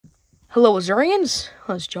Hello, Azurians,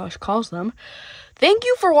 as Josh calls them. Thank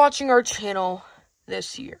you for watching our channel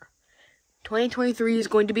this year. 2023 is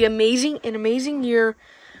going to be an amazing year.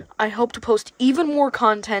 I hope to post even more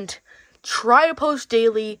content. Try to post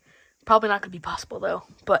daily. Probably not going to be possible, though.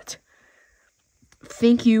 But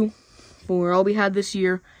thank you for all we had this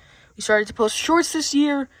year. We started to post shorts this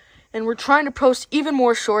year, and we're trying to post even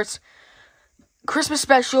more shorts. Christmas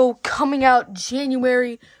special coming out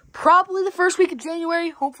January, probably the first week of January,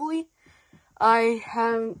 hopefully. I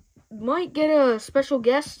might get a special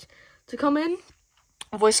guest to come in,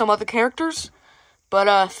 voice some other characters.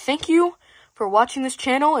 But thank you for watching this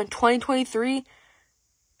channel in 2023.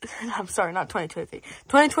 I'm sorry, not 2023.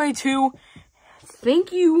 2022.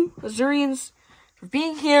 Thank you, Azurians, for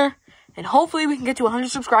being here. And hopefully we can get to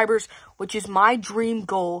 100 subscribers, which is my dream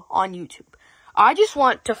goal on YouTube. I just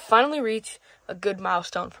want to finally reach a good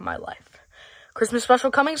milestone for my life. Christmas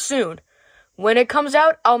special coming soon. When it comes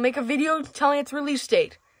out, I'll make a video telling its release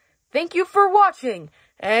date. Thank you for watching.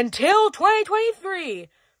 Until 2023.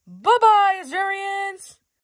 Bye-bye, Azurians!